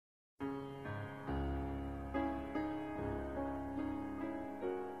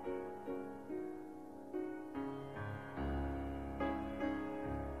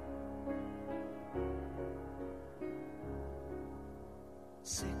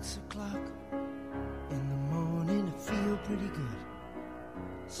6 o'clock in the morning, I feel pretty good.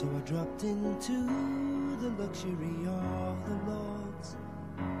 So I dropped into the luxury of the lords,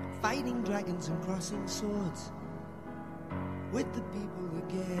 fighting dragons and crossing swords with the people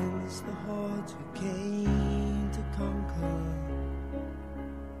against the hordes who came to conquer.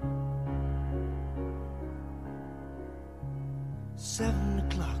 Seven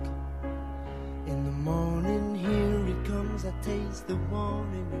o'clock in the morning, here it comes, I taste the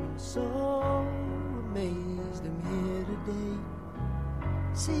warning, and I'm so amazed I'm here today,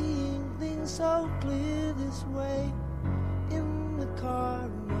 seeing things so clear this way, in the car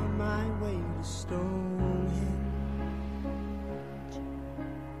and on my way to Stonehenge.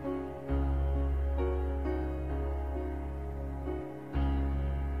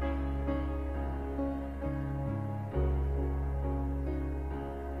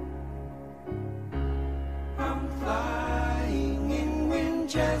 I'm flying in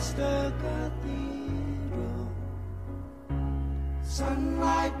Winchester Cathedral,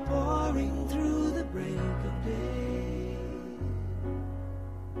 sunlight pouring through the break of day.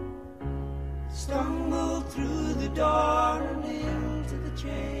 Stumbled through the door and into the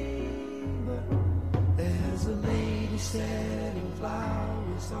chamber. There's a lady setting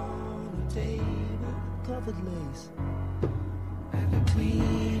flowers on a table, covered lace, and a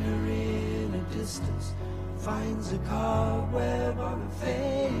cleaner in a distance finds a cobweb on her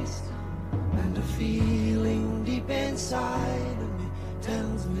face. And a feeling deep inside of me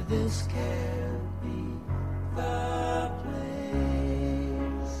tells me this can't be the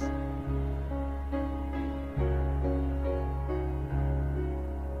place.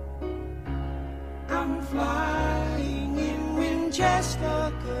 I'm flying in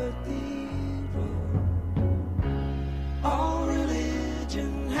Winchester Cathedral. All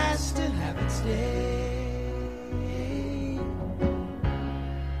religion has to have its day.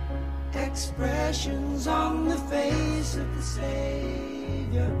 Expressions on the face of the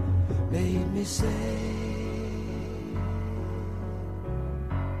Savior made me say,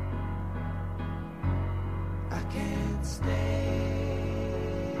 I can't stay.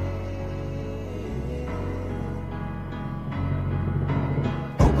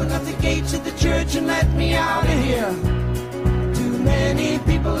 Open up the gates of the church and let me out of here. Too many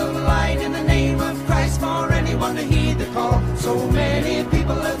people have lied in the name of Christ for anyone to heed the call. So many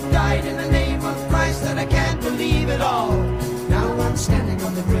people have died in the name of Christ that I can't believe it all. Now I'm standing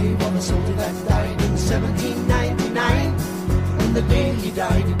on the grave of a soldier that died in 1799. And the day he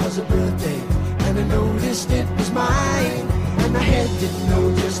died, it was a birthday, and I noticed it was mine. And my head didn't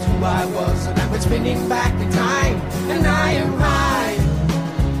know just who I was, and I went spinning back in time. And I am high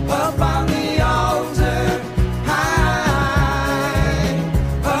up on the altar, high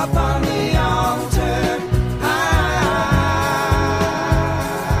up on the altar.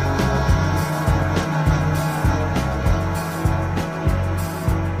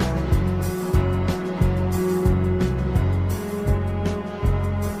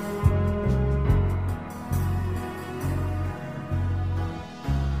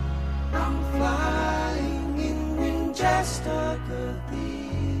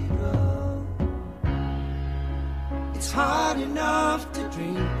 Cathedral. It's hard enough to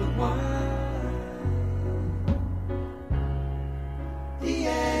drink but wine. The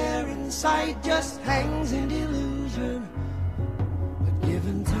air inside just hangs in delusion, but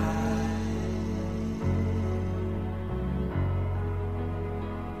given time,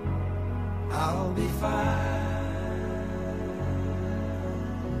 I'll be fine.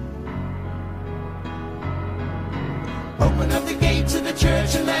 Open up the gates of the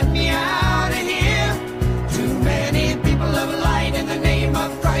church and let me out of here. Too many people have lied in the name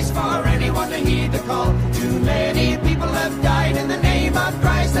of Christ for anyone to heed the call. Too many people have died in the name of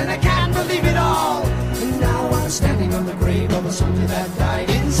Christ, and I can't believe it all. And now I'm standing on the grave of a soldier that died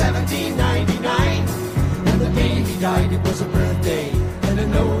in 1799. And the day he died, it was a birthday, and I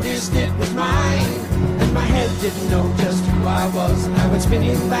noticed it was mine. And my head didn't know just who I was, and I went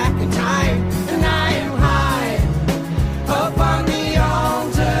spinning back in time. And I